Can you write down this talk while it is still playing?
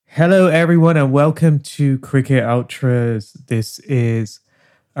Hello, everyone, and welcome to Cricket Ultras. This is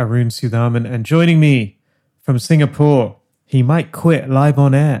Arun Sudhaman, and joining me from Singapore, he might quit live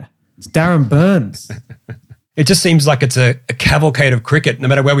on air. It's Darren Burns. It just seems like it's a cavalcade of cricket. No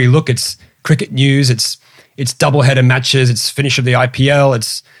matter where we look, it's cricket news, it's double-header matches, it's finish of the IPL,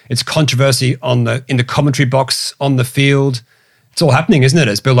 it's controversy in the commentary box, on the field. It's all happening, isn't it,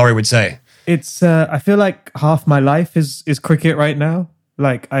 as Bill Lawry would say? It's I feel like half my life is cricket right now.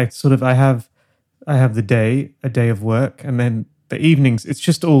 Like I have a day of work, and then the evenings, it's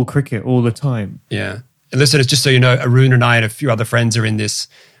just all cricket all the time. Yeah. And listeners, just so you know, Arun and I and a few other friends are in this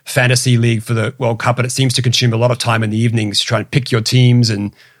fantasy league for the World Cup, and it seems to consume a lot of time in the evenings to try and pick your teams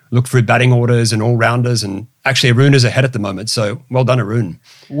and look through batting orders and all-rounders. And actually, Arun is ahead at the moment, so well done, Arun.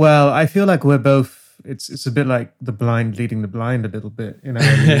 Well, I feel like we're both, it's a bit like the blind leading the blind a little bit. You know,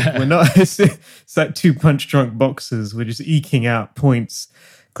 I mean, we're not, it's like two punch-drunk boxers. We're just eking out points.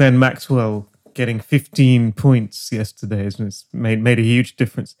 Glenn Maxwell getting 15 points yesterday has made a huge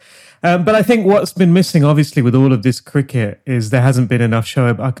difference. But I think what's been missing, obviously, with all of this cricket is there hasn't been enough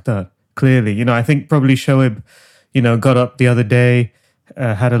Shoaib Akhtar, clearly. You know, I think probably Shoaib, got up the other day,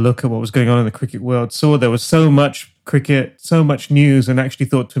 had a look at what was going on in the cricket world, saw there was so much cricket, so much news, and actually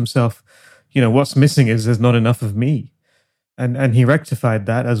thought to himself, what's missing is there's not enough of me. And he rectified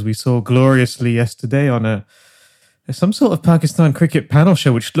that, as we saw gloriously yesterday on some sort of Pakistan cricket panel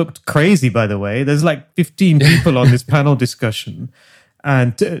show, which looked crazy, by the way. There's like 15 people on this panel discussion,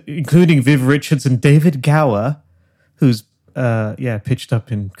 and including Viv Richards and David Gower, who's pitched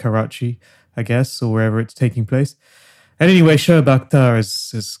up in Karachi, I guess, or wherever it's taking place. And anyway, Shoaib Akhtar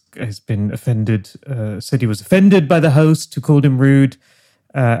has been offended, said he was offended by the host who called him rude,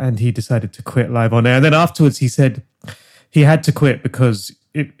 and he decided to quit live on air. And then afterwards he said he had to quit because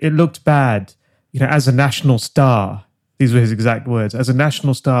it looked bad, as a national star. These were his exact words, as a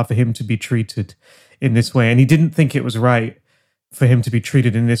national star, for him to be treated in this way. And he didn't think it was right for him to be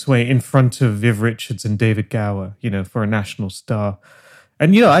treated in this way in front of Viv Richards and David Gower, for a national star.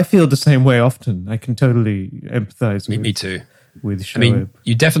 And, I feel the same way often. I can totally empathize me too. With Shoaib. I mean,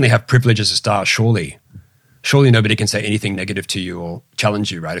 you definitely have privilege as a star, surely. Surely nobody can say anything negative to you or challenge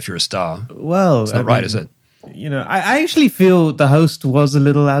you, right, if you're a star. Well, it's not right, is it? I actually feel the host was a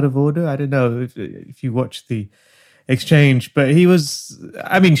little out of order. I don't know if you watched the exchange, but he was.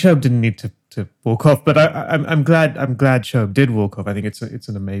 I mean, Shoaib didn't need to walk off, but I'm glad Shoaib did walk off. I think it's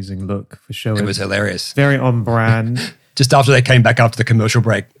an amazing look for Shoaib. It was hilarious, very on brand. Just after they came back after the commercial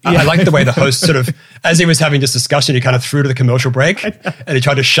break. Yeah. I liked the way the host sort of, as he was having this discussion, he kind of threw to the commercial break and he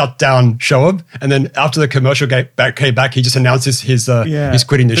tried to shut down Shoaib. And then after the commercial came back, he just announces he's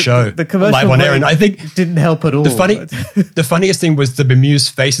quitting the show the commercial live on air. And I think didn't help at all. The funniest thing was the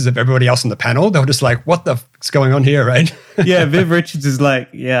bemused faces of everybody else on the panel. They were just like, what the fuck's going on here, right? Yeah, Viv Richards is like,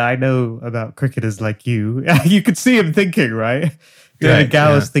 yeah, I know about cricketers like you. You could see him thinking, right?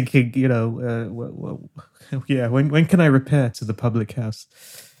 Gower's thinking, when can I repair to the public house?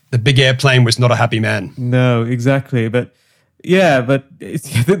 The big airplane was not a happy man. No, exactly. But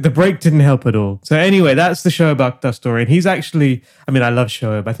the break didn't help at all. So anyway, that's the Shoaib Akhtar story. And he's actually, I love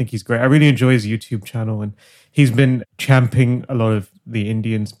Shoaib. I think he's great. I really enjoy his YouTube channel. And he's been champing a lot of the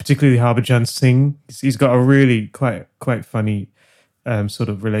Indians, particularly Harbhajan Singh. He's got a really quite funny sort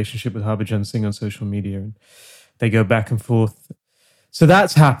of relationship with Harbhajan Singh on social media. And they go back and forth. So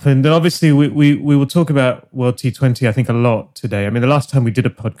that's happened. And obviously we will talk about World T20, I think, a lot today. The last time we did a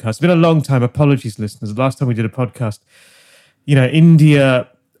podcast, it's been a long time, apologies listeners. The last time we did a podcast, India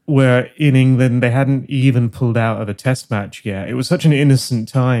were in England. They hadn't even pulled out of a test match yet. It was such an innocent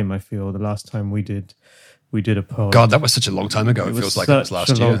time, I feel, the last time we did a pod. God, that was such a long time ago. It feels like it was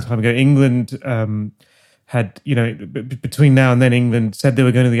last year. A long time ago. England had, between now and then, England said they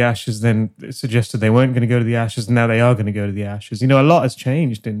were going to the Ashes, then suggested they weren't going to go to the Ashes, and now they are going to go to the Ashes. A lot has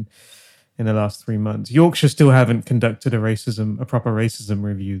changed in the last 3 months. Yorkshire still haven't conducted a proper racism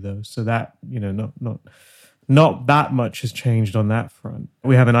review, though. So that, not that much has changed on that front.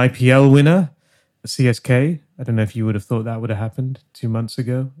 We have an IPL winner, CSK. I don't know if you would have thought that would have happened 2 months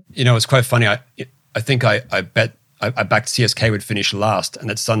ago. It's quite funny. I think I backed CSK would finish last and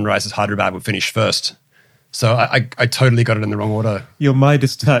that Sunrisers Hyderabad would finish first. So I totally got it in the wrong order. Your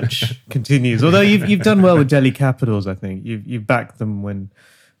Midas touch continues. Although you've done well with Delhi Capitals, I think. You've backed them when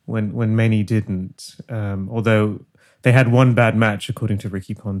many didn't. Although they had one bad match, according to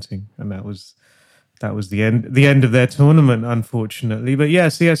Ricky Ponting, and that was the end of their tournament, unfortunately. But yeah,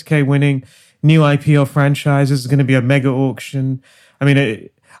 CSK winning, new IPL franchises, is going to be a mega auction.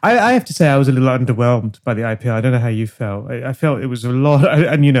 I have to say I was a little underwhelmed by the IPL. I don't know how you felt. I felt it was a lot,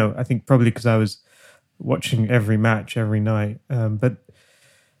 and I think probably because I was watching every match every night. But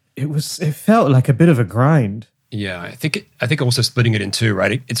it felt like a bit of a grind. Yeah, I think also splitting it in two,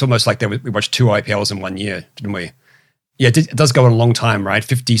 right? It's almost like we watched two IPLs in 1 year, didn't we? Yeah, it does go on a long time, right?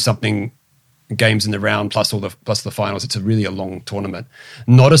 50-something games in the round plus the finals. It's really a long tournament.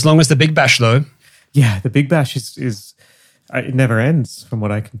 Not as long as the Big Bash, though. Yeah, the Big Bash is it never ends, from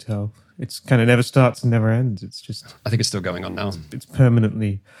what I can tell. It's kind of never starts and never ends. It's just... I think it's still going on now. It's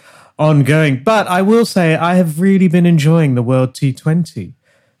permanently ongoing. But I will say I have really been enjoying the World T20.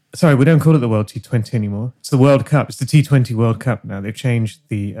 Sorry, we don't call it the World T20 anymore. It's the World Cup. It's the T20 World Cup now. They've changed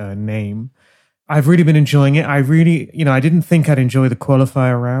the name. I've really been enjoying it. I didn't think I'd enjoy the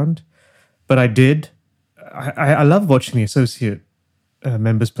qualifier round, but I did. I love watching the associate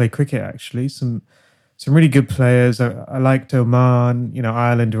members play cricket, actually. Some really good players. I liked Oman.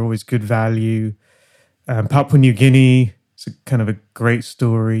 Ireland are always good value. Papua New Guinea, it's kind of a great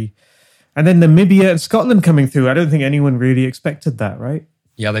story. And then Namibia and Scotland coming through. I don't think anyone really expected that, right?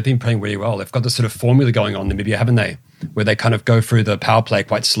 Yeah, they've been playing really well. They've got this sort of formula going on in Namibia, haven't they? Where they kind of go through the power play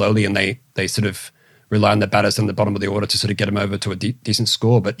quite slowly and they sort of rely on the batters in the bottom of the order to sort of get them over to a decent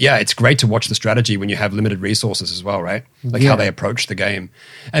score. But yeah, it's great to watch the strategy when you have limited resources as well, right? Like how they approach the game.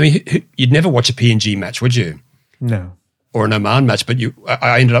 I mean, you'd never watch a PNG match, would you? No. Or an Oman match, but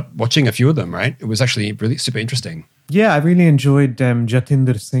I ended up watching a few of them, right? It was actually really super interesting. Yeah, I really enjoyed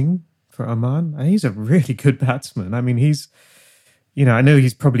Jatinder Singh for Oman. He's a really good batsman. I mean, I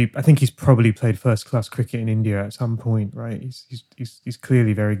think he's probably played first-class cricket in India at some point, right? He's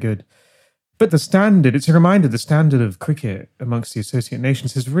clearly very good. But it's a reminder, the standard of cricket amongst the associate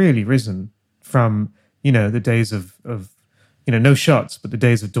nations has really risen from, the days of no shots, but the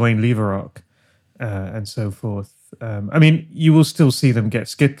days of Dwayne Leverock and so forth. I mean, you will still see them get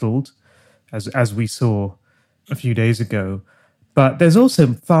skittled, as we saw a few days ago. But there's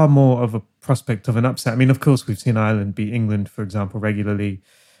also far more of a prospect of an upset. I mean, of course, we've seen Ireland beat England, for example, regularly,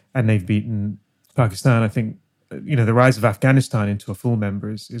 and they've beaten Pakistan. I think, the rise of Afghanistan into a full member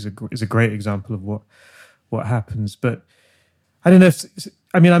is a great example of what happens. But I don't know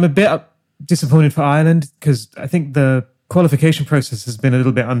I'm a bit disappointed for Ireland because I think the qualification process has been a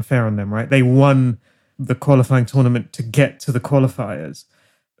little bit unfair on them, right? They won the qualifying tournament to get to the qualifiers,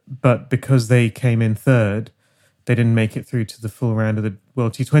 but because they came in third, they didn't make it through to the full round of the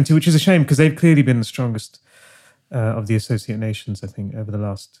World T20, which is a shame because they've clearly been the strongest of the associate nations, I think, over the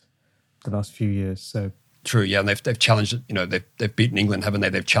last few years. So true, yeah, and they've challenged. They've beaten England, haven't they?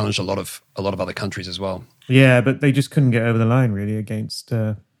 They've challenged a lot of other countries as well. Yeah, but they just couldn't get over the line really against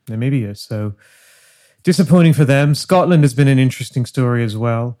Namibia. So disappointing for them. Scotland has been an interesting story as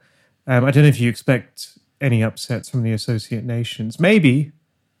well. I don't know if you expect any upsets from the associate nations. Maybe,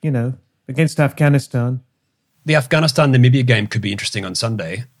 against Afghanistan. The Afghanistan-Namibia game could be interesting on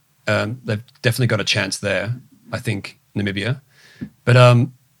Sunday. They've definitely got a chance there, I think, Namibia. But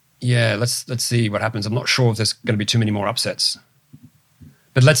let's see what happens. I'm not sure if there's going to be too many more upsets.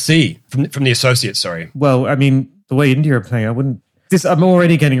 But let's see from the associates, sorry. Well, I mean, the way India are playing, I'm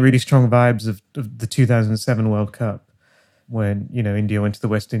already getting really strong vibes of the 2007 World Cup when, India went to the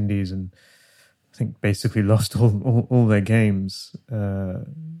West Indies and I think basically lost all their games,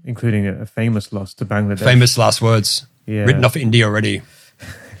 including a famous loss to Bangladesh. Famous last words. Yeah. Written off India already.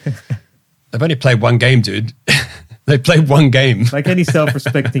 They've only played one game, dude. They played one game. Like any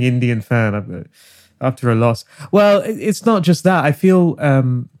self-respecting Indian fan after a loss. Well, it's not just that. I feel,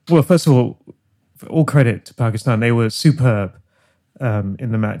 first of all credit to Pakistan. They were superb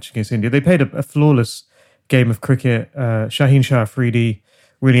in the match against India. They played a flawless game of cricket. Shaheen Shah Afridi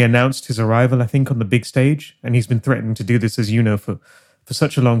really announced his arrival, I think, on the big stage. And he's been threatening to do this, as you know, for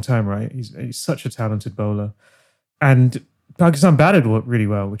such a long time, right? He's such a talented bowler. And Pakistan batted really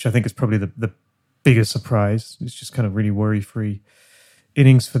well, which I think is probably the biggest surprise. It's just kind of really worry-free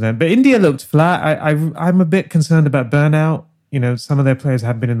innings for them. But India looked flat. I'm a bit concerned about burnout. Some of their players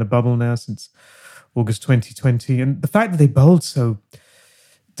have been in the bubble now since August 2020. And the fact that they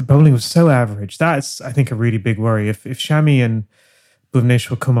the bowling was so average, that's, I think, a really big worry. If Shami and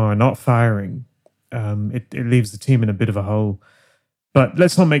Bhuvneshwar Kumar are not firing, it leaves the team in a bit of a hole. But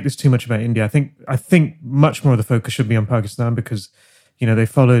let's not make this too much about India. I think much more of the focus should be on Pakistan because, they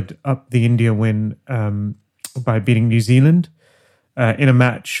followed up the India win by beating New Zealand in a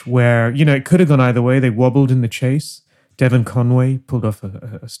match where, it could have gone either way. They wobbled in the chase. Devon Conway pulled off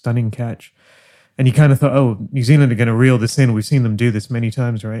a stunning catch. And you kind of thought, New Zealand are going to reel this in. We've seen them do this many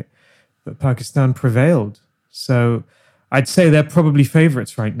times, right? But Pakistan prevailed. So I'd say they're probably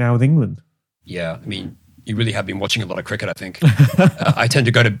favourites right now with England. Yeah, I mean, you really have been watching a lot of cricket, I think. I tend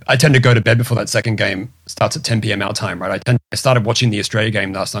to go to bed before that second game starts at 10 p.m. our time, right? I started watching the Australia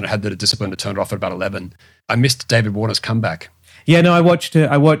game last night. I had the discipline to turn it off at about 11. I missed David Warner's comeback. Yeah, no, I watched it.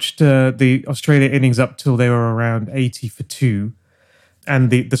 I watched the Australia innings up till they were around 80 for 2.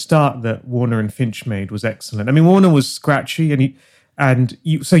 And the start that Warner and Finch made was excellent. I mean, Warner was scratchy,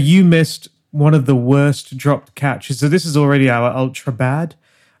 so you missed one of the worst dropped catches. So this is already our ultra bad.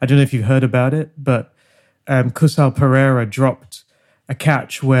 I don't know if you've heard about it, but Kusal Pereira dropped a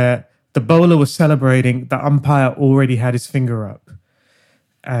catch where the bowler was celebrating. The umpire already had his finger up,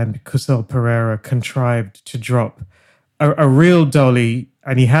 and Kusal Pereira contrived to drop a real dolly,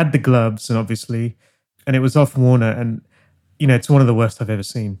 and he had the gloves, and obviously, and it was off Warner, and it's one of the worst I've ever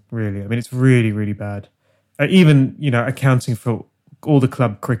seen, really. I mean, it's really, really bad. Even, accounting for all the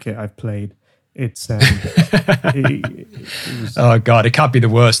club cricket I've played, it's... it was, oh, God, it can't be the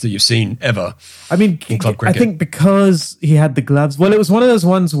worst that you've seen ever. I mean, in club cricket. I think because he had the gloves... Well, it was one of those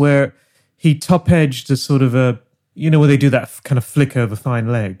ones where he top-edged a sort of a... where they do that kind of flick over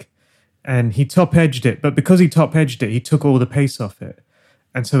fine leg. And he top-edged it. But because he top-edged it, he took all the pace off it.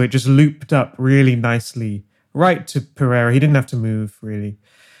 And so it just looped up really nicely right to Pereira. He didn't have to move, really.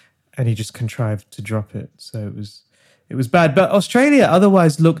 And he just contrived to drop it. So it was bad. But Australia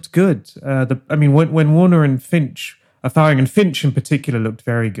otherwise looked good. When Warner and Finch are firing, and Finch in particular looked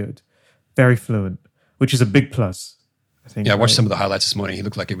very good, very fluent, which is a big plus, I think. Yeah, I watched some of the highlights this morning. He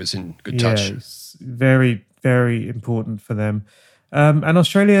looked like it was in good touch. Yeah, it's very, very important for them. And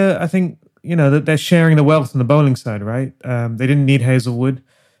Australia, I think, that they're sharing the wealth on the bowling side, right? They didn't need Hazelwood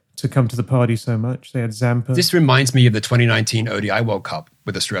to come to the party so much. They had Zampa. This reminds me of the 2019 ODI World Cup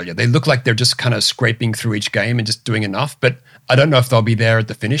with Australia. They look like they're just kind of scraping through each game and just doing enough, but I don't know if they'll be there at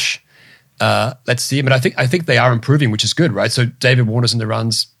the finish. Let's see. But I think they are improving, which is good, right? So David Warner's in the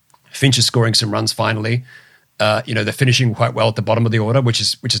runs. Finch is scoring some runs finally. They're finishing quite well at the bottom of the order, which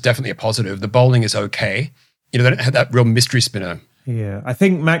is definitely a positive. The bowling is okay. They don't have that real mystery spinner. Yeah, I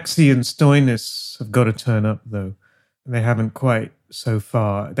think Maxi and Stoinis have got to turn up though. They haven't quite so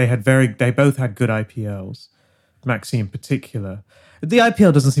far. They both had good IPLs, Maxi in particular. The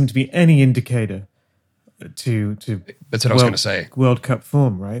IPL doesn't seem to be any indicator to that's what I was going to say. World Cup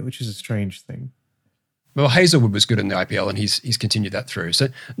form, right? Which is a strange thing. Well, Hazelwood was good in the IPL, and he's continued that through. So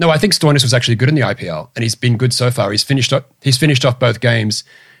no, I think Stoinis was actually good in the IPL, and he's been good so far. He's finished off both games.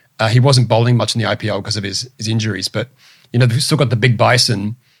 He wasn't bowling much in the IPL because of his injuries, but they've still got the big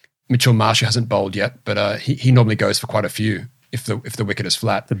bison. Mitchell Marsh hasn't bowled yet, but he normally goes for quite a few if the wicket is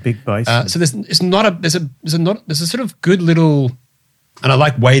flat. The big bison. So there's a sort of good little, and I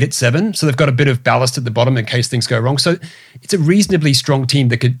like Wade at 7. So they've got a bit of ballast at the bottom in case things go wrong. So it's a reasonably strong team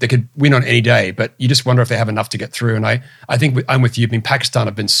that could win on any day, but you just wonder if they have enough to get through. And I think I'm with you. I mean, Pakistan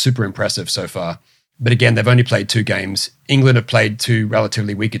have been super impressive so far, but again, they've only played 2 games. England have played 2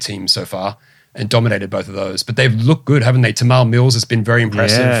 relatively weaker teams so far and dominated both of those. But they've looked good, haven't they? Tamal Mills has been very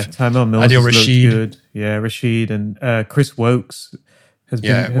impressive. Yeah, Tamal Mills Adil has Rashid. looked good. Yeah, Rashid and Chris Wokes has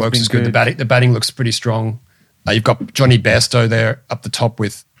been Wokes been is good. The batting looks pretty strong. You've got Johnny Bairstow there up the top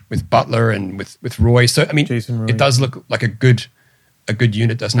with Butler and with Roy. So, I mean, it does look like a good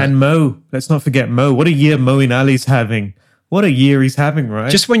unit, doesn't it? And Mo. Let's not forget Mo. What a year Moeen Ali's having. What a year he's having,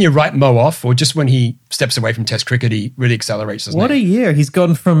 right? Just when you write Mo off, or just when he steps away from Test cricket, he really accelerates. Doesn't What a year! He's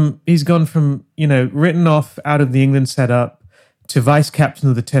gone from written off out of the England setup to vice captain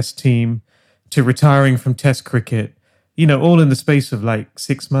of the Test team to retiring from Test cricket. All in the space of like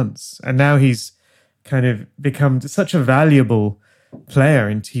 6 months, and now he's kind of become such a valuable player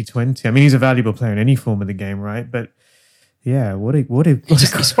in T20. I mean, he's a valuable player in any form of the game, right? But yeah, he's one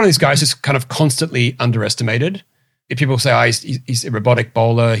of these guys who's kind of constantly underestimated. If people say, he's a robotic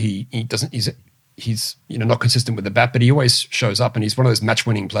bowler, he's not consistent with the bat, but he always shows up, and he's one of those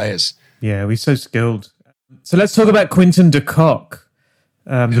match-winning players. Yeah, he's so skilled. So let's talk about Quinton de Kock,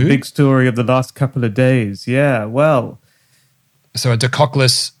 the big story of the last couple of days. Yeah, well. So a de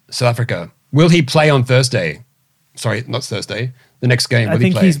Kockless South Africa. Will he play on Thursday? Sorry, not Thursday. The next game. I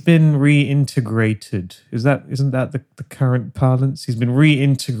think he's been reintegrated. Isn't that the current parlance? He's been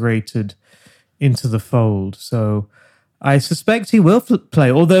reintegrated into the fold. So I suspect he will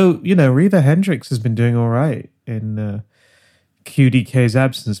play. Although, Reva Hendricks has been doing all right in QDK's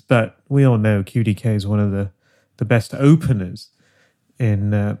absence. But we all know QDK is one of the best openers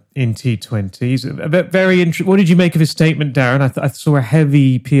in T20. He's very interesting. What did you make of his statement, Darren? I saw a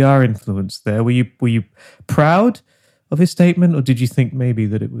heavy PR influence there. Were you proud of his statement, or did you think maybe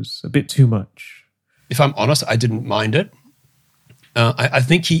that it was a bit too much? If I'm honest, I didn't mind it. I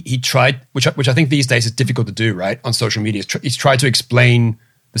think he tried, which I think these days is difficult to do, right, on social media. He's tried to explain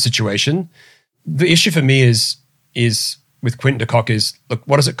the situation. The issue for me is with Quinton de Kock is, look,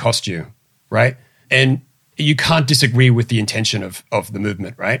 what does it cost you, right? And you can't disagree with the intention of the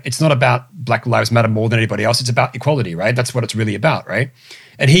movement, right? It's not about Black Lives Matter more than anybody else. It's about equality, right? That's what it's really about, right?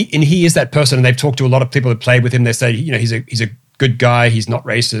 And he is that person. And they've talked to a lot of people who played with him. They say, he's a good guy. He's not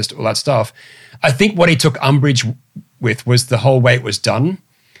racist, all that stuff. I think what he took umbrage with was the whole way it was done.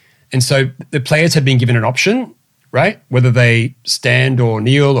 And so the players had been given an option, right? Whether they stand or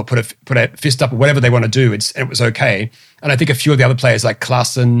kneel or put a fist up or whatever they want to do, it was okay. And I think a few of the other players like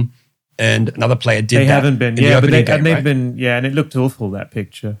Klaassen and another player did that. They haven't been, and it looked awful, that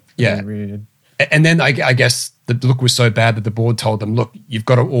picture. Yeah. It really did. And then I guess the look was so bad that the board told them, look, you've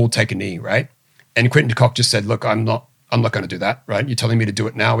got to all take a knee, right? And Quinton de Kock just said, look, I'm not going to do that, right? You're telling me to do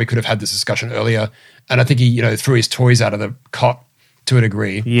it now. We could have had this discussion earlier. And I think he, threw his toys out of the cot to a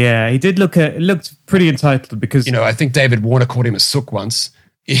degree. Yeah, he did it looked pretty entitled because... I think David Warner called him a sook once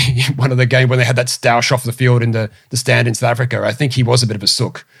in one of the game when they had that stoush off the field in the stand in South Africa. I think he was a bit of a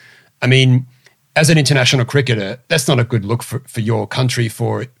sook. I mean, as an international cricketer, that's not a good look for your country,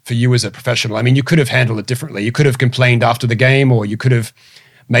 for you as a professional. I mean, you could have handled it differently. You could have complained after the game, or you could have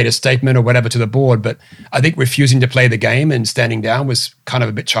made a statement or whatever to the board. But I think refusing to play the game and standing down was kind of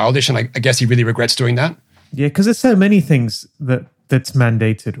a bit childish, and I guess he really regrets doing that. Yeah, because there's so many things that's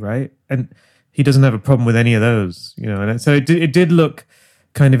mandated, right? And he doesn't have a problem with any of those, And so it did look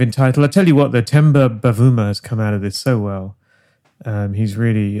kind of entitled. I'll tell you what, the Temba Bavuma has come out of this so well. He's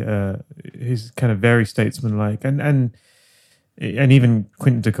really he's kind of very statesmanlike, and even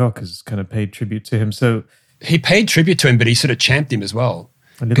Quinton de Kock has kind of paid tribute to him. So he paid tribute to him, but he sort of champed him as well,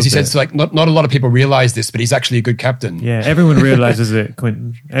 because he said like not a lot of people realize this, but he's actually a good captain. Yeah, everyone realizes it,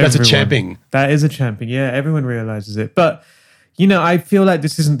 Quinton. That's a champing. That is a champing. Yeah, everyone realizes it. But I feel like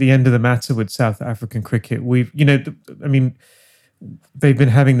this isn't the end of the matter with South African cricket. They've been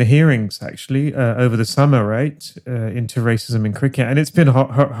having the hearings, actually, over the summer, right, into racism in cricket. And it's been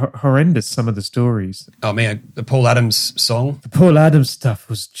horrendous, some of the stories. Oh, man, the Paul Adams song? The Paul Adams stuff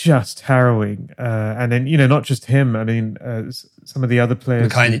was just harrowing. And then, not just him. I mean, some of the other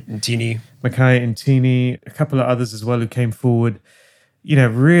players. Mackay Ntini, a couple of others as well who came forward.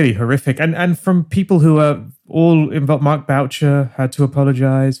 Really horrific. And from people who are all involved. Mark Boucher had to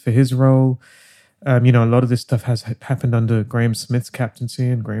apologize for his role. A lot of this stuff has happened under Graham Smith's captaincy,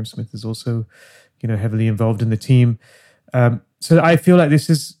 and Graham Smith is also, heavily involved in the team. So I feel like this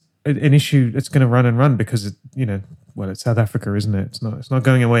is an issue that's going to run and run because, it's South Africa, isn't it? It's not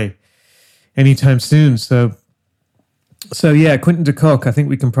going away anytime soon. So yeah, Quinton de Kock, I think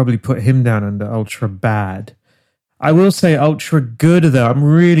we can probably put him down under ultra bad. I will say ultra good, though.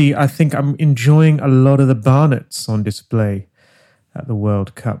 I think I'm enjoying a lot of the Barnetts on display at the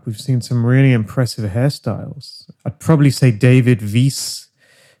World Cup. We've seen some really impressive hairstyles. I'd probably say David Wiese,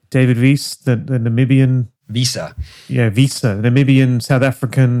 the Namibian... Visa. Yeah, Visa, Namibian, South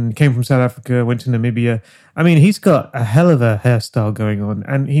African, came from South Africa, went to Namibia. I mean, he's got a hell of a hairstyle going on,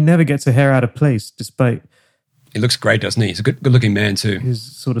 and he never gets a hair out of place, despite... He looks great, doesn't he? He's a good-looking man, too. His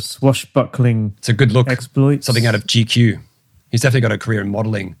sort of swashbuckling It's a good look. Exploits. Something out of GQ. He's definitely got a career in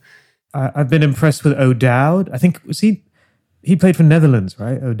modelling. I've been impressed with O'Dowd. I think, he played for Netherlands,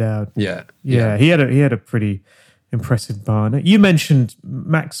 right? O'Dowd. Yeah. He had a pretty impressive Barnet. You mentioned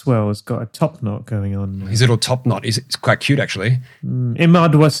Maxwell has got a top knot going on. His little top knot is quite cute, actually.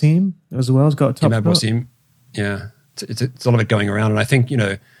 Imad Wasim as well has got a top knot. Imad Wasim, yeah. It's a lot of it going around. And I think,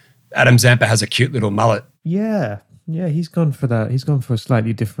 Adam Zampa has a cute little mullet. Yeah, he's gone for that. He's gone for a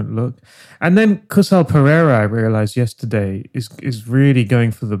slightly different look. And then Kusal Pereira, I realised yesterday, is really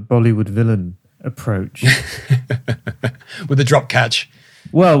going for the Bollywood villain approach. With the drop catch.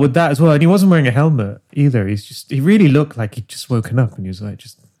 Well, with that as well. And he wasn't wearing a helmet either. He really looked like he'd just woken up and he was like,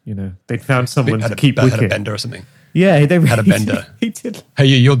 they'd found someone to keep wicket. Had a bender or something. Yeah, they had a bender. He did. Hey,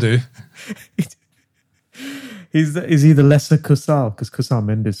 you'll do. Is he the lesser Kusal? Because Kusal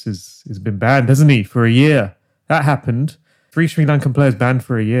Mendes has been banned, hasn't he, for a year? That happened. 3 Sri Lankan players banned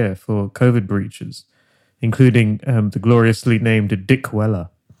for a year for COVID breaches, including the gloriously named Dick Weller.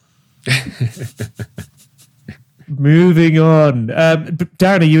 Moving on.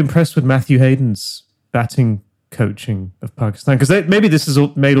 Darren, are you impressed with Matthew Hayden's batting coaching of Pakistan? Because maybe this has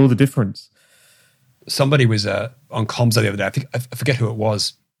made all the difference. Somebody was on comms the other day. I forget who it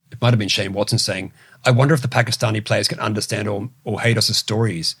was. It might have been Shane Watson saying, I wonder if the Pakistani players can understand or Haydos's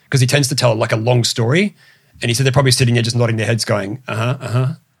stories, because he tends to tell like a long story. And he said they're probably sitting there just nodding their heads going,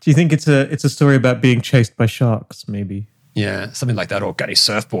 Do you think it's a story about being chased by sharks, maybe? Yeah, something like that, or got his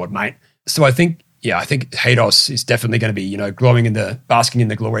surfboard, mate. So I think Haydos is definitely going to be, basking in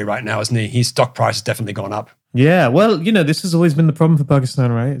the glory right now, isn't he? His stock price has definitely gone up. Yeah, well, this has always been the problem for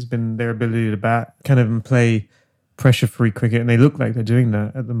Pakistan, right? It's been their ability to bat, kind of play pressure-free cricket, and they look like they're doing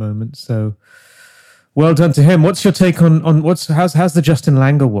that at the moment. So Well done to him. What's your take on how's the Justin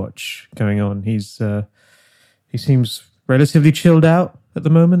Langer watch going on? He seems relatively chilled out at the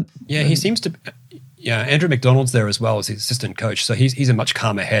moment. Yeah, he seems to. Yeah, Andrew McDonald's there as well as his assistant coach, so he's a much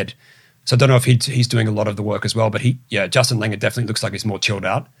calmer head. So I don't know if he's doing a lot of the work as well, but Justin Langer definitely looks like he's more chilled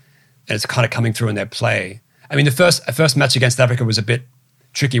out, and it's kind of coming through in their play. I mean, the first match against Africa was a bit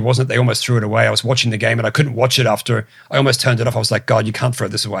tricky, wasn't it? They almost threw it away. I was watching the game and I couldn't watch it after. I almost turned it off. I was like, God, you can't throw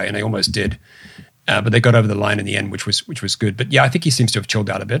this away, and they almost did. But they got over the line in the end, which was good. But yeah, I think he seems to have chilled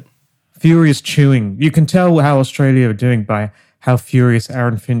out a bit. Furious chewing. You can tell how Australia are doing by how furious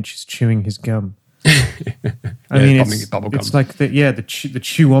Aaron Finch is chewing his gum. I mean, it's like the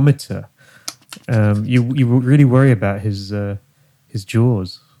chewometer. You really worry about his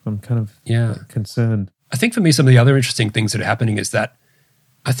jaws. I'm kind of concerned. I think for me, some of the other interesting things that are happening is that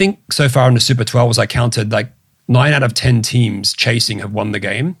I think so far in the Super 12, as I counted, like 9 out of 10 teams chasing have won the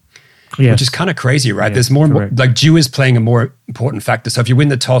game. Yes. Which is kind of crazy, right? There's more like dew is playing a more important factor. So if you win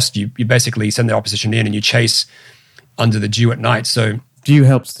the toss, you basically send the opposition in and you chase under the dew at night. So dew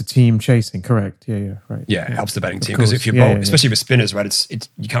helps the team chasing, correct? Yeah, right. Yeah, it helps the batting team because if you bowl, especially with spinners, right? It's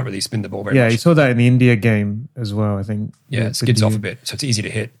you can't really spin the ball very much. Yeah, you saw that in the India game as well, I think. Yeah, it skids off a bit, so it's easy to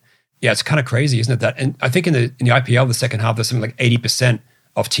hit. Yeah, it's kind of crazy, isn't it? That, and I think in the IPL, the second half, there's something like 80%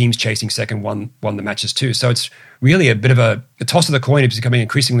 of teams chasing second won the matches too. So it's really a bit of a toss of the coin is becoming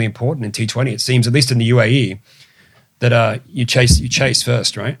increasingly important in T20. It seems, at least in the UAE, that you chase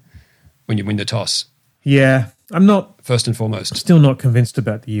first, right? When you win the toss. Yeah, I'm not first and foremost. Still not convinced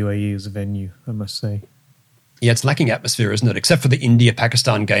about the UAE as a venue, I must say. Yeah, it's lacking atmosphere, isn't it? Except for the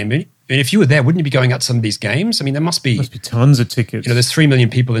India-Pakistan game. I mean, if you were there, wouldn't you be going out to some of these games? I mean, there must be tons of tickets. There's 3 million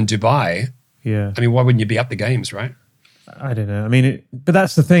people in Dubai. Yeah. I mean, why wouldn't you be at the games, right? I don't know. I mean, but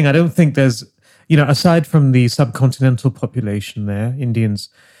that's the thing. I don't think there's, aside from the subcontinental population there, Indians,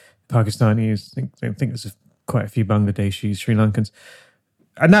 Pakistanis, I think there's quite a few Bangladeshis, Sri Lankans,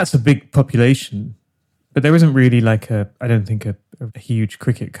 and that's a big population. But there isn't really I don't think a huge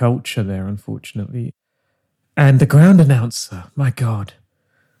cricket culture there, unfortunately. And the ground announcer, my God.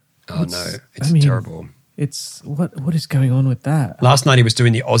 Oh no, it's terrible. It's what is going on with that? Last night he was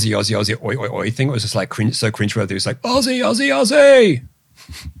doing the Aussie, oi, oi, oi thing. It was just like so cringe-worthy. It was like, Aussie, Aussie, Aussie.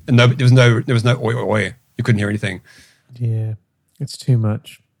 And there was no oi, oi, oi. You couldn't hear anything. Yeah, it's too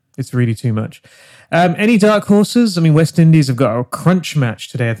much. It's really too much. Any dark horses? I mean, West Indies have got a crunch match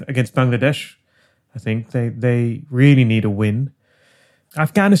today against Bangladesh. I think they really need a win.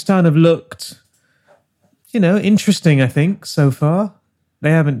 Afghanistan have looked, interesting, I think, so far. They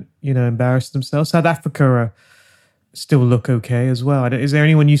haven't, embarrassed themselves. South Africa still look okay as well. Is there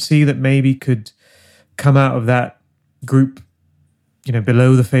anyone you see that maybe could come out of that group,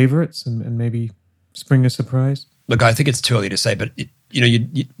 below the favourites and maybe spring a surprise? Look, I think it's too early to say, but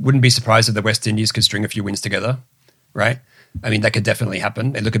you wouldn't be surprised if the West Indies could string a few wins together, right? I mean, that could definitely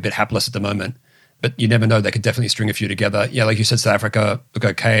happen. They look a bit hapless at the moment, but you never know. They could definitely string a few together. Yeah, like you said, South Africa look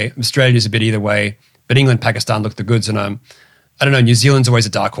okay. Australia's a bit either way, but England, Pakistan look the goods, and I don't know, New Zealand's always a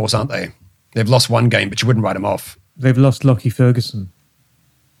dark horse, aren't they? They've lost one game, but you wouldn't write them off. They've lost Lockie Ferguson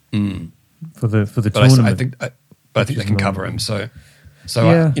for the tournament. I think they can cover him. So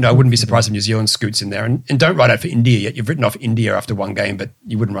yeah, I wouldn't be surprised if New Zealand scoots in there. And don't write out for India yet. You've written off India after one game, but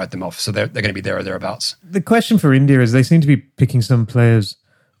you wouldn't write them off. So they're going to be there or thereabouts. The question for India is they seem to be picking some players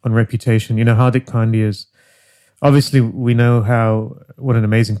on reputation. Hardik Pandya's, obviously we know what an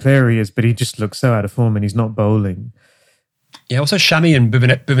amazing player he is, but he just looks so out of form and he's not bowling. Yeah, also Shami and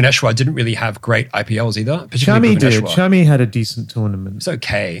Bhuvaneshwar didn't really have great IPLs either. Shami did. Shami had a decent tournament. It's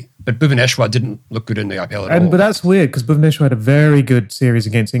okay, but Bhuvaneshwar didn't look good in the IPL at all. But that's weird because Bhuvaneshwar had a very good series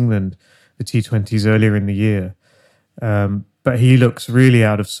against England, the T20s earlier in the year. But he looks really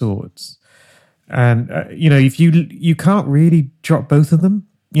out of sorts. And, if you can't really drop both of them.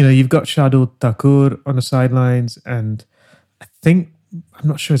 You've got Shardul Thakur on the sidelines and I'm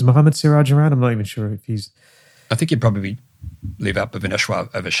not sure, is Mohammad Siraj around? I'm not even sure if he's... I think you'd probably leave out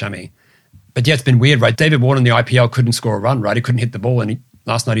Bhuvaneshwar over Shami. But yeah, it's been weird, right? David Warner in the IPL couldn't score a run, right? He couldn't hit the ball, and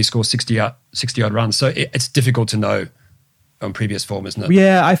last night he scored 60-odd runs. So it's difficult to know on previous form, isn't it?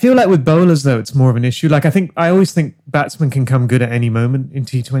 Yeah, I feel like with bowlers, though, it's more of an issue. I always think batsmen can come good at any moment in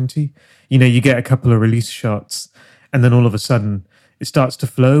T20. You get a couple of release shots, and then all of a sudden it starts to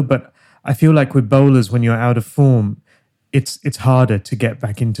flow. But I feel like with bowlers, when you're out of form, it's harder to get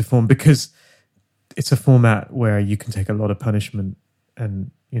back into form because it's a format where you can take a lot of punishment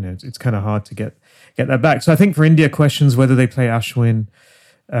and, it's kind of hard to get that back. So I think for India, questions whether they play Ashwin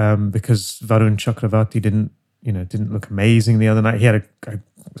because Varun Chakravarti didn't look amazing the other night. He had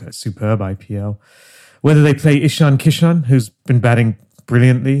a superb IPL. Whether they play Ishan Kishan, who's been batting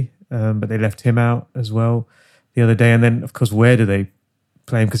brilliantly but they left him out as well the other day. And then, of course, where do they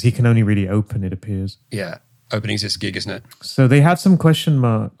play him? Because he can only really open, it appears. Yeah, opening's his gig, isn't it? So they have some question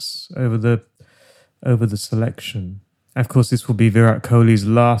marks over the selection. Of course, this will be Virat Kohli's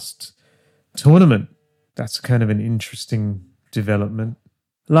last tournament. That's kind of an interesting development.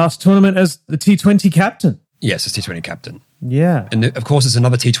 Last tournament as the T20 captain. Yes, as T20 captain. Yeah. And of course, there's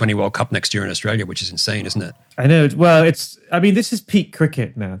another T20 World Cup next year in Australia, which is insane, isn't it? I know. Well, this is peak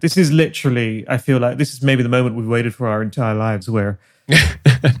cricket now. This is literally, I feel like this is maybe the moment we've waited for our entire lives where...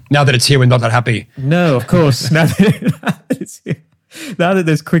 Now that it's here, we're not that happy. No, of course. Now that it's here. Now that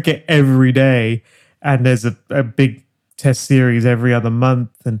there's cricket every day and there's a big test series every other month.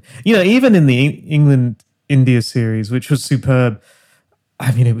 And, even in the England-India series, which was superb,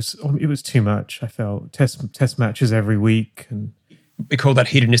 I mean, it was too much, I felt. Test matches every week. And we call that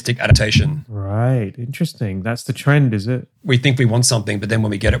hedonistic adaptation. Right. Interesting. That's the trend, is it? We think we want something, but then when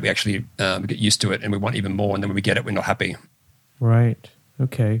we get it, we actually get used to it and we want even more. And then when we get it, we're not happy. Right.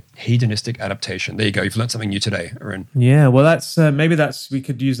 Okay. Hedonistic adaptation. There you go. You've learned something new today, Arun. Yeah. Well, we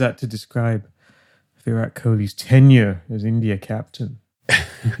could use that to describe Virat Kohli's tenure as India captain.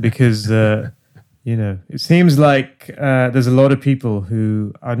 Because, it seems like there's a lot of people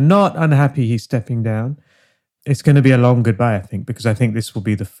who are not unhappy he's stepping down. It's going to be a long goodbye, I think, because I think this will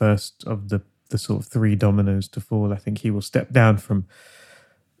be the first of the sort of three dominoes to fall. I think he will step down from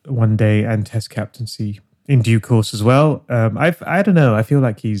one day and test captaincy in due course as well. I don't know. I feel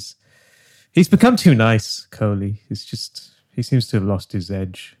like he's become too nice, Kohli. He seems to have lost his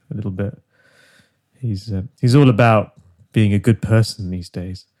edge a little bit. He's all about being a good person these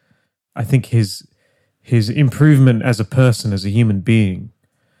days. I think his improvement as a person, as a human being,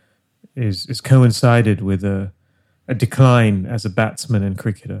 is coincided with a decline as a batsman and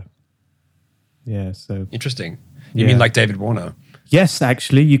cricketer. Yeah, so... Interesting. You mean like David Warner? Yes,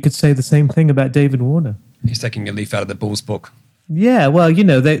 actually, you could say the same thing about David Warner. He's taking a leaf out of the Bulls book. Yeah, well,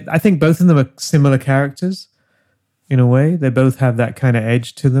 I think both of them are similar characters in a way. They both have that kind of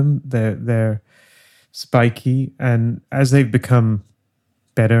edge to them. They're spiky, and as they've become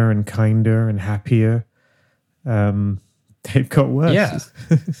better and kinder and happier, they've got worse. Yeah.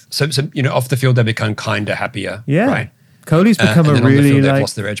 So off the field they become kinder, happier. Yeah. Right. Kohli's become a and then on the really field, they've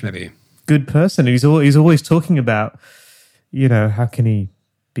lost their edge, maybe. Good person. He's always talking about, how can he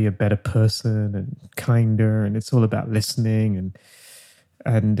be a better person and kinder, and it's all about listening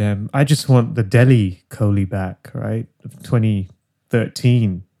and I just want the Delhi Kohli back, right? Of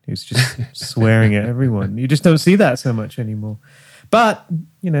 2013. He's just swearing at everyone. You just don't see that so much anymore. But,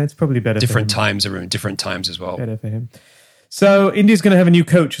 it's probably better different for him. times, Arun, different times as well. Better for him. So India's going to have a new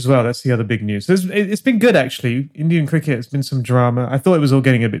coach as well. That's the other big news. So it's been good, actually. Indian cricket, it's been some drama. I thought it was all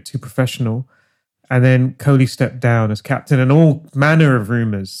getting a bit too professional. And then Kohli stepped down as captain and all manner of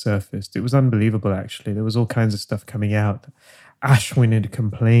rumours surfaced. It was unbelievable, actually. There was all kinds of stuff coming out. Ashwin had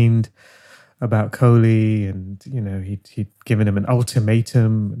complained about Kohli and, he'd given him an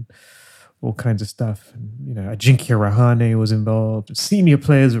ultimatum and all kinds of stuff. And, Ajinkya Rahane was involved. Senior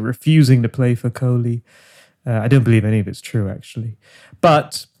players were refusing to play for Kohli. I don't believe any of it's true, actually.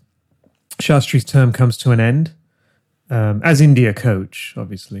 But Shastri's term comes to an end. As India coach,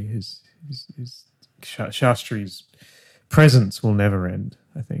 obviously, his Shastri's presence will never end,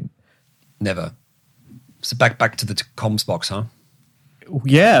 I think. Never. So back to the comms box, huh?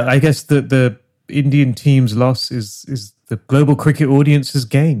 Yeah, I guess the Indian team's loss is the global cricket audience's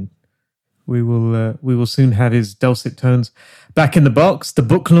gain. We will soon have his dulcet tones back in the box. The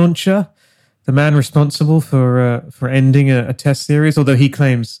book launcher, the man responsible for ending a test series, although he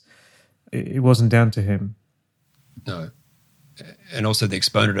claims it wasn't down to him. No. And also the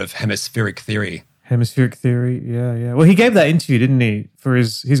exponent of hemispheric theory. Hemispheric theory, yeah. Well, he gave that interview, didn't he?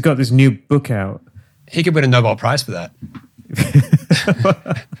 He's got this new book out. He could win a Nobel Prize for that.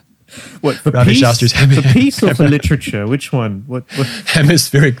 What, for Ravi peace? Shastri's For peace or for literature? Which one? What?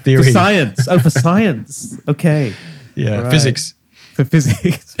 Hemispheric theory. For science. Oh, for science. Okay. Yeah, right. Physics. For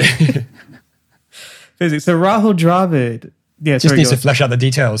physics. Physics. So Rahul Dravid. Yeah, just needs to flesh out the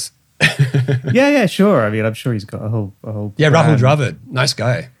details. yeah, sure. I mean, I'm sure he's got a whole Yeah, plan. Rahul Dravid. Nice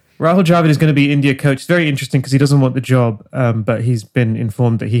guy. Rahul Dravid is going to be India coach. It's very interesting because he doesn't want the job, but he's been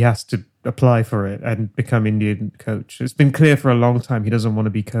informed that he has to apply for it and become Indian coach. It's been clear for a long time he doesn't want to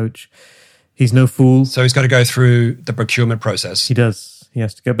be coach. He's no fool. So he's got to go through the procurement process. He does. He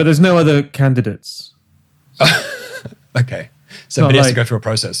has to go. But there's no other candidates. Okay. So he has to go through a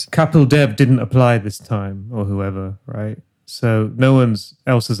process. Kapil Dev didn't apply this time, or whoever, right? So no one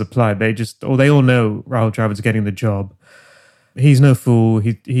else has applied. They all know Rahul Dravid's getting the job. He's no fool.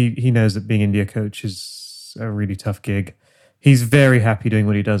 He knows that being India coach is a really tough gig. He's very happy doing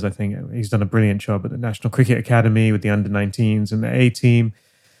what he does, I think. He's done a brilliant job at the National Cricket Academy with the under-19s and the A-team.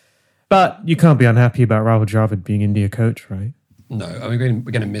 But you can't be unhappy about Rahul Dravid being India coach, right? No, I mean,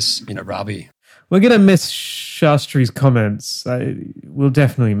 we're going to miss, Ravi. We're going to miss Shastri's comments. We'll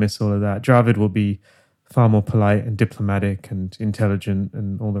definitely miss all of that. Dravid will be far more polite and diplomatic and intelligent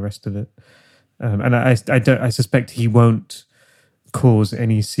and all the rest of it. And I suspect he won't cause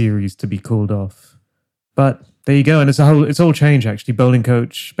any series to be called off. But there you go. And it's all change, actually. Bowling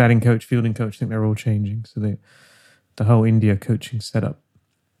coach, batting coach, fielding coach, I think they're all changing. So the whole India coaching setup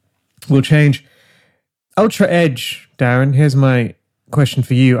will change. Ultra Edge, Darren, here's my question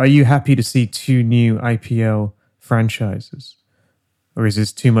for you. Are you happy to see 2 new IPL franchises? Or is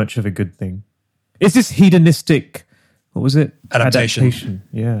this too much of a good thing? Is this hedonistic, what was it? Adaptation.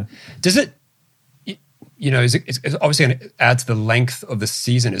 Yeah. Does it, is it obviously going to add to the length of the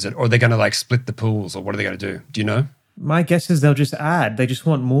season, is it? Or are they going to split the pools, or what are they going to do? Do you know? My guess is they'll just add. They just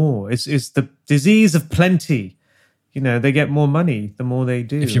want more. It's the disease of plenty. They get more money the more they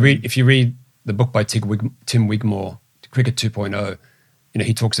do. If you read the book by Tim Wigmore, Cricket 2.0,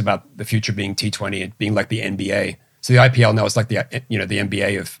 he talks about the future being T20 and being like the NBA. So the IPL now is like the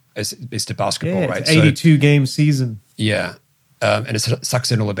NBA is to basketball, right? It's 82 game season. Yeah, and it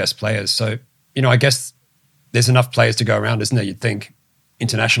sucks in all the best players. So I guess there's enough players to go around, isn't there? You'd think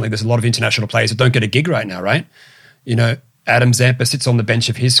internationally, there's a lot of international players that don't get a gig right now, right? Adam Zampa sits on the bench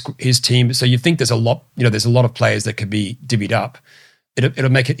of his team, so you think there's a lot. There's a lot of players that could be divvied up.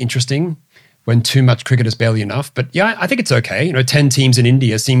 It'll make it interesting when too much cricket is barely enough. But yeah, I think it's okay. 10 teams in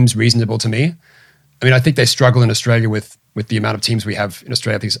India seems reasonable to me. I mean, I think they struggle in Australia with the amount of teams we have in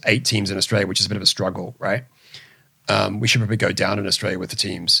Australia. I think it's 8 teams in Australia, which is a bit of a struggle, right? We should probably go down in Australia with the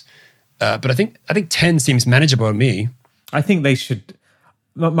teams. But I think 10 seems manageable to me. I think they should.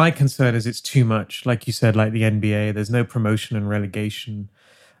 My concern is it's too much. Like you said, like the NBA, there's no promotion and relegation.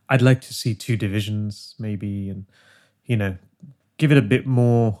 I'd like to see 2 divisions maybe and, give it a bit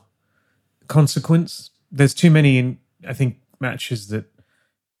more consequence. There's too many, I think, matches that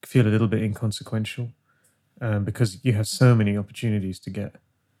feel a little bit inconsequential because you have so many opportunities to get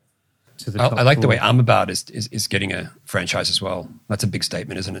to the top. I like 4. the way Ahmedabad is getting a franchise as well. That's a big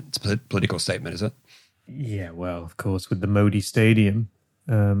statement, isn't it? It's a political statement, is it? Yeah, well, of course, with the Modi Stadium,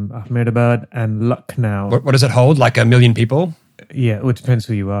 Ahmedabad and Lucknow. What does it hold? Like 1 million people? Yeah, well, it depends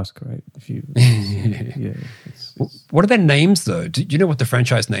who you ask, right? If you, yeah. What are their names, though? Do you know what the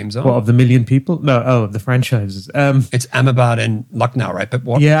franchise names are? What, of the 1 million people? No, of the franchises. It's Ahmedabad and Lucknow, right? But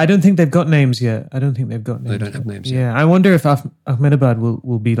what? Yeah, I don't think they've got names yet. They don't have names yet. Yeah, I wonder if Ahmedabad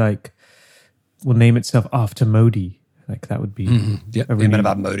will be like, will name itself after Modi. Like that would be the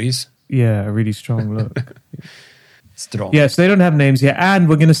Ahmedabad Modis. Yeah, a really strong look. Strong. Yeah, so they don't have names yet. And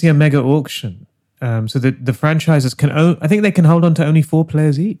we're going to see a mega auction. So the franchises I think they can hold on to only 4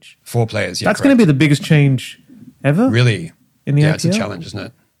 players each. 4 players, yeah. That's going to be the biggest change ever. Really? In the IPL. It's a challenge, isn't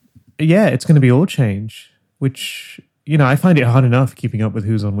it? Yeah, it's going to be all change, which, I find it hard enough keeping up with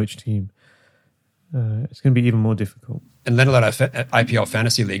who's on which team. It's going to be even more difficult. And let alone IPL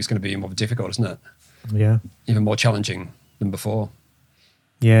Fantasy League is going to be more difficult, isn't it? Yeah. Even more challenging than before.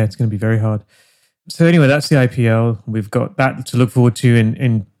 Yeah, it's going to be very hard. So anyway, that's the IPL. We've got that to look forward to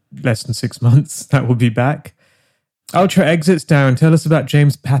in less than 6 months. That will be back. Ultra exits, Darren. Tell us about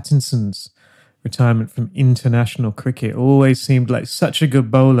James Pattinson's retirement from international cricket. Always seemed like such a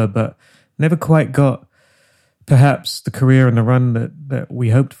good bowler, but never quite got perhaps the career and the run that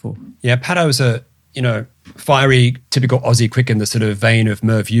we hoped for. Yeah, Patto was a, fiery, typical Aussie cricket in the sort of vein of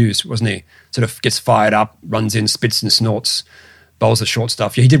Merv Hughes, wasn't he? Sort of gets fired up, runs in, spits and snorts, bowls the short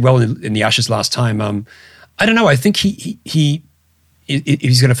stuff. Yeah, he did well in the Ashes last time. I don't know. I think he's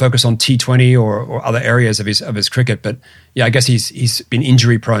going to focus on T20 or other areas of his cricket. But yeah, I guess he's been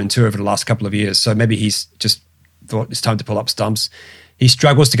injury prone too over the last couple of years. So maybe he's just thought it's time to pull up stumps. He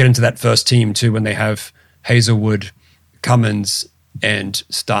struggles to get into that first team too when they have Hazelwood, Cummins and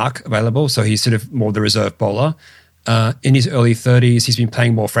Stark available. So he's sort of more the reserve bowler. In his early 30s, he's been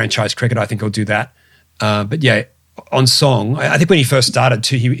playing more franchise cricket. I think he'll do that. But yeah, on song, I think when he first started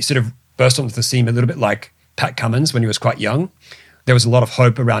too, he sort of burst onto the scene a little bit like Pat Cummins when he was quite young. There was a lot of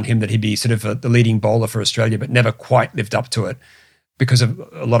hope around him that he'd be sort of the leading bowler for Australia, but never quite lived up to it because of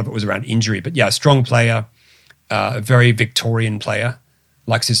a lot of it was around injury. But yeah, a strong player, a very Victorian player,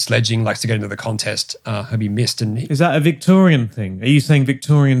 likes his sledging, likes to get into the contest. He'll be missed. Is that a Victorian thing? Are you saying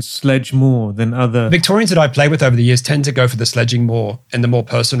Victorians sledge more than other? Victorians that I play with over the years tend to go for the sledging more and the more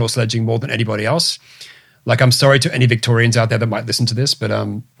personal sledging more than anybody else. Like, I'm sorry to any Victorians out there that might listen to this, but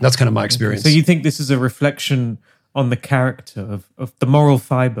that's kind of my experience. So you think this is a reflection on the character of the moral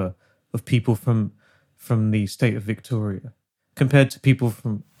fibre of people from the state of Victoria? compared to people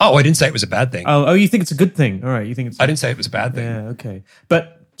from... Oh, I didn't say it was a bad thing. Oh, you think it's a good thing. All right, you think it's... I didn't say it was a bad thing. Yeah, okay.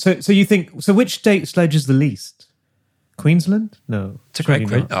 But so you think... So which state sledges the least? Queensland? No. It's a great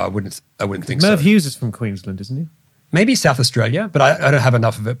question. Oh, I wouldn't think so. Merv Hughes is from Queensland, isn't he? Maybe South Australia, but I don't have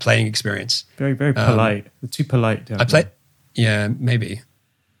enough of it playing experience. Very, very polite. They're too polite down there. Yeah, maybe.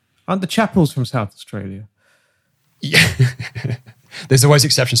 Aren't the Chappells from South Australia? Yeah. There's always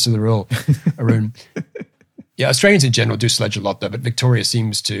exceptions to the rule, Arun. Yeah, Australians in general do sledge a lot, though, but Victoria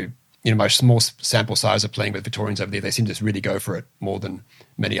seems to, my small sample size of playing with Victorians over there, they seem to really go for it more than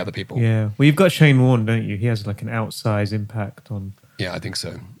many other people. Yeah. Well, you've got Shane Warne, don't you? He has like an outsized impact on... Yeah, I think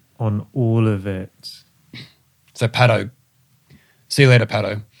so. On all of it. So, Pato. See you later,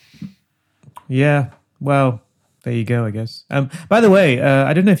 Pato. Yeah. Well, there you go, I guess. By the way,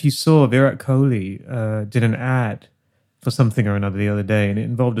 I don't know if you saw Virat Kohli did an ad for something or another the other day, and it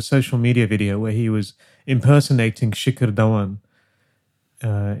involved a social media video where he was impersonating Shikhar Dhawan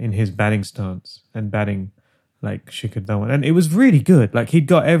in his batting stance and batting like Shikhar Dhawan. And it was really good. Like, he'd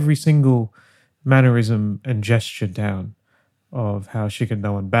got every single mannerism and gesture down of how Shikhar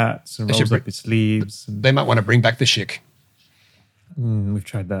Dhawan bats and rolls up his sleeves. And they might want to bring back the Shik. We've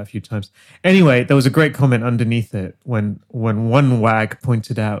tried that a few times. Anyway, there was a great comment underneath it when one wag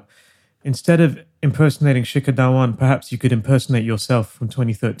pointed out, instead of impersonating Shikhar Dhawan, perhaps you could impersonate yourself from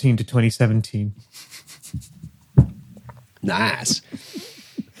 2013 to 2017. Nice.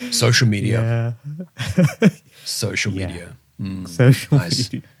 Social media. Yeah. Social media. Social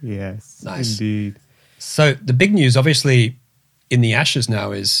nice. media. Yes, nice. Indeed. So the big news, obviously, in the Ashes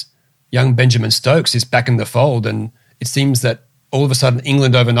now is young Benjamin Stokes is back in the fold, and it seems that all of a sudden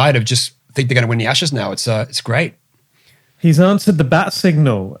England overnight have just think they're going to win the Ashes now. It's great. He's answered the bat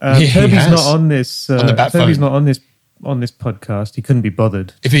signal. Toby's not on this. On the bat Toby's phone. not on this podcast. He couldn't be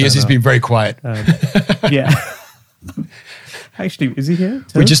bothered. If he is, he's been very quiet. Yeah. Actually, is he here?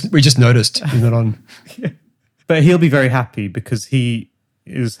 We just noticed he's not on. Yeah. But he'll be very happy because he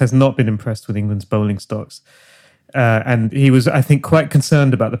has not been impressed with England's bowling stocks. And he was, I think, quite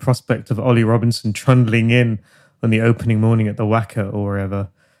concerned about the prospect of Ollie Robinson trundling in on the opening morning at the Wacker or wherever.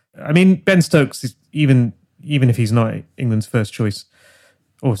 I mean, Ben Stokes, is even if he's not England's first choice,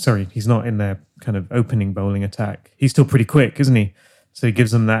 he's not in their kind of opening bowling attack, he's still pretty quick, isn't he? So he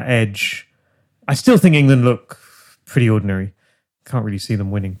gives them that edge. I still think England look pretty ordinary. Can't really see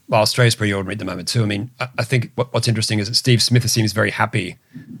them winning. Well, Australia's pretty ordinary at the moment too. I mean, I think what's interesting is that Steve Smith seems very happy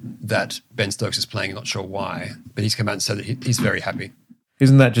that Ben Stokes is playing. Not sure why, but he's come out and said that he's very happy.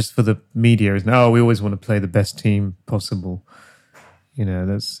 Isn't that just for the media? Isn't it? Oh, we always want to play the best team possible.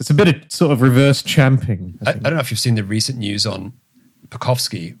 It's a bit of sort of reverse champing. I don't know if you've seen the recent news on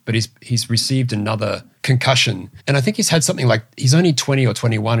Pukovsky, but he's received another concussion. And I think he's had something like, he's only 20 or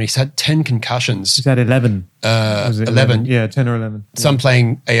 21. He's had 10 concussions. He's had 11. 11. Yeah, 10 or 11. Yeah. Some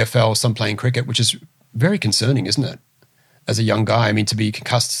playing AFL, some playing cricket, which is very concerning, isn't it? As a young guy, I mean, to be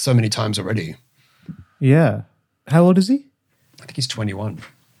concussed so many times already. Yeah. How old is he? I think he's 21.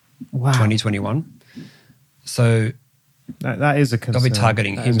 Wow. 2021. So that is a concern. They'll be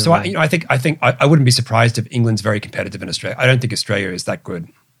targeting him. So I think I wouldn't be surprised if England's very competitive in Australia. I don't think Australia is that good.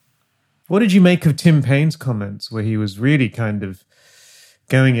 What did you make of Tim Payne's comments where he was really kind of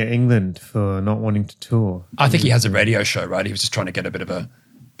going at England for not wanting to tour? I think he has a radio show, right? He was just trying to get a bit of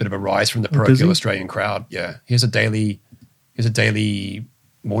a rise from the parochial Australian crowd. Yeah, he has a daily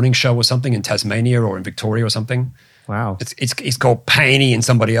morning show or something in Tasmania or in Victoria or something. Wow, it's called Painey and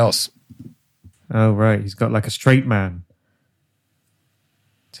somebody else. Oh right, he's got like a straight man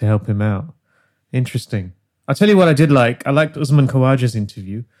to help him out. Interesting. I'll tell you what I did like. I liked Usman Khawaja's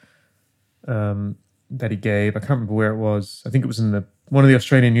interview that he gave. I can't remember where it was. I think it was in one of the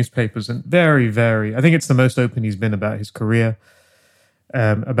Australian newspapers, and very, very, I think it's the most open he's been about his career,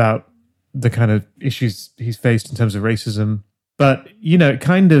 about the kind of issues he's faced in terms of racism. But, it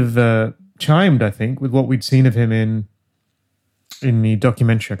kind of chimed, I think, with what we'd seen of him in the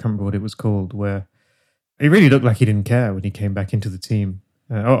documentary. I can't remember what it was called, where it really looked like he didn't care when he came back into the team.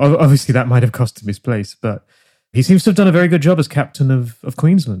 Obviously, that might have cost him his place, but he seems to have done a very good job as captain of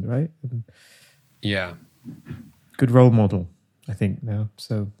Queensland, right? Yeah. Good role model, I think, now.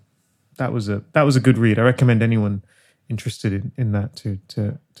 So that was a good read. I recommend anyone interested in that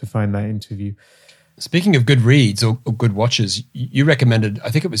to find that interview. Speaking of good reads or good watches, you recommended, I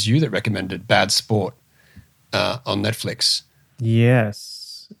think it was you that recommended Bad Sport on Netflix.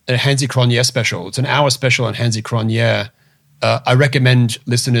 Yes. A Hansi Cronje special. It's an hour special on Hansi Cronje. I recommend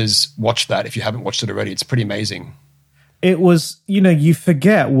listeners watch that if you haven't watched it already. It's pretty amazing. It was, you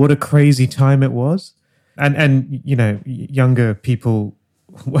forget what a crazy time it was. And younger people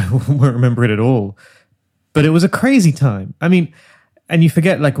won't remember it at all. But it was a crazy time. I mean, and you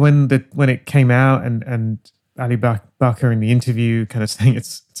forget like when it came out and Ali Bakr in the interview kind of saying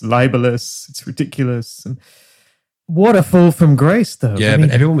it's libelous, it's ridiculous, and what a fall from grace though. Yeah,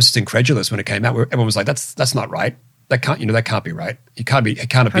 but everyone was just incredulous when it came out. Everyone was like, "That's not right. That can't be right. It can't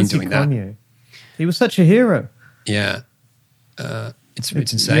have been doing that." He was such a hero. Yeah, it's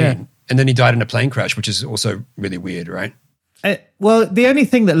insane. Yeah. And then he died in a plane crash, which is also really weird, right? Well, the only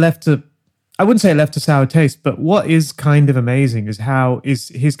thing that I wouldn't say it left a sour taste, but what is kind of amazing is how is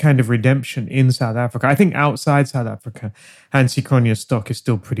his kind of redemption in South Africa. I think outside South Africa, Hansi Cronje's stock is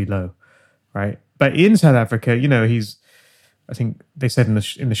still pretty low, right? But in South Africa, I think they said in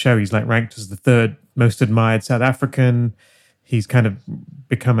the show, he's like ranked as the third most admired South African. He's kind of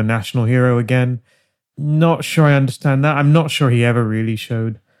become a national hero again. Not sure I understand that. I'm not sure he ever really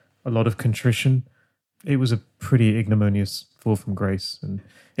showed a lot of contrition. It was a pretty ignominious fall from grace. And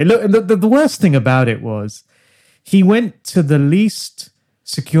the worst thing about it was he went to the least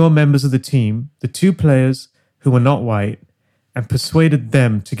secure members of the team, the two players who were not white, and persuaded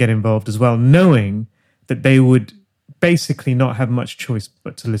them to get involved as well, knowing that they would basically not have much choice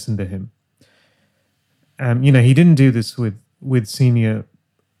but to listen to him. He didn't do this with senior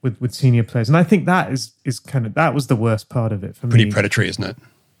players, and I think that is kind of that was the worst part of it for me. Pretty predatory, isn't it?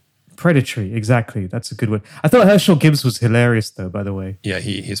 Predatory, exactly. That's a good word. I thought Herschel Gibbs was hilarious, though. By the way, yeah,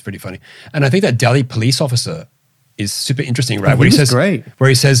 he's pretty funny, and I think that Delhi police officer is super interesting, right? He was great. Where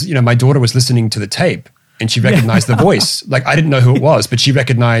he says, my daughter was listening to the tape and she recognized the voice. Like I didn't know who it was, but she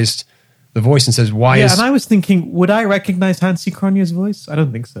recognized the voice and says, "Why is?" And I was thinking, would I recognize Hansi Cronje's voice? I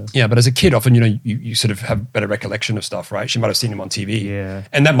don't think so. Yeah, but as a kid, often you sort of have better recollection of stuff, right? She might have seen him on TV,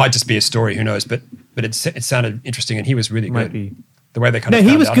 and that might just be a story. Who knows? But it sounded interesting, and he was really good. The way they kind of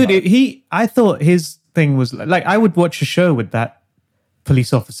he was good. I thought his thing was like I would watch a show with that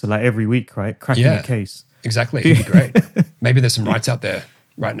police officer like every week, right? Cracking a case. Exactly, he'd be great. Maybe there's some rights out there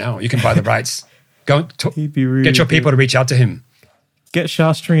right now. You can buy the rights. He'd be really get your people to reach out to him. Get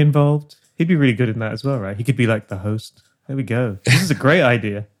Shastri involved. He'd be really good in that as well, right? He could be like the host. There we go. This is a great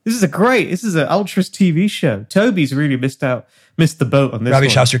idea. This is an Ultras TV show. Toby's really missed the boat on this Ravi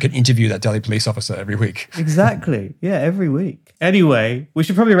one. Shastri can interview that Delhi police officer every week. Exactly. Yeah, every week. Anyway, we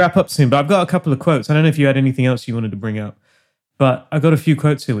should probably wrap up soon, but I've got a couple of quotes. I don't know if you had anything else you wanted to bring up, but I got a few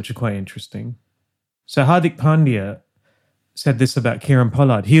quotes here which are quite interesting. So Hardik Pandya said this about Kieran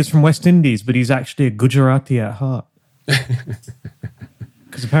Pollard. He is from West Indies, but he's actually a Gujarati at heart.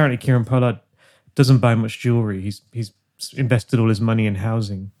 Because apparently Kieran Pollard doesn't buy much jewelry. He's invested all his money in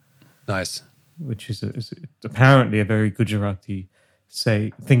housing. Nice. Which is apparently a very Gujarati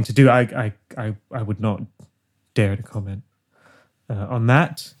thing to do. I would not dare to comment on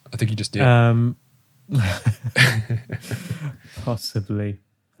that. I think you just did. Possibly.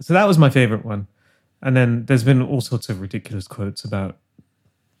 So that was my favorite one. And then there's been all sorts of ridiculous quotes about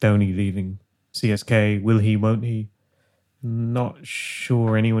Dhoni leaving CSK. Will he, won't he? Not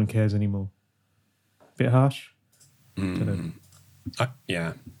sure anyone cares anymore. Bit harsh?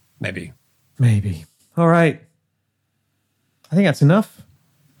 Yeah, maybe. Maybe. All right. I think that's enough.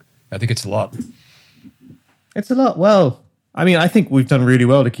 I think it's a lot. It's a lot. Well, I mean, I think we've done really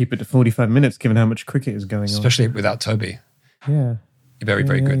well to keep it to 45 minutes given how much cricket is going on. Especially without Toby. Yeah. You're very,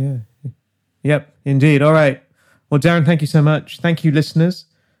 very good. Yeah. Yep, indeed. All right. Well, Darren, thank you so much. Thank you, listeners.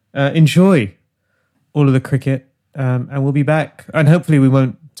 Enjoy all of the cricket. And we'll be back. And hopefully we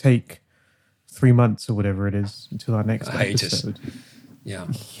won't take 3 months or whatever it is until our next episode. Yeah.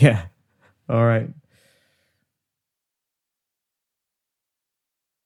 Yeah. All right.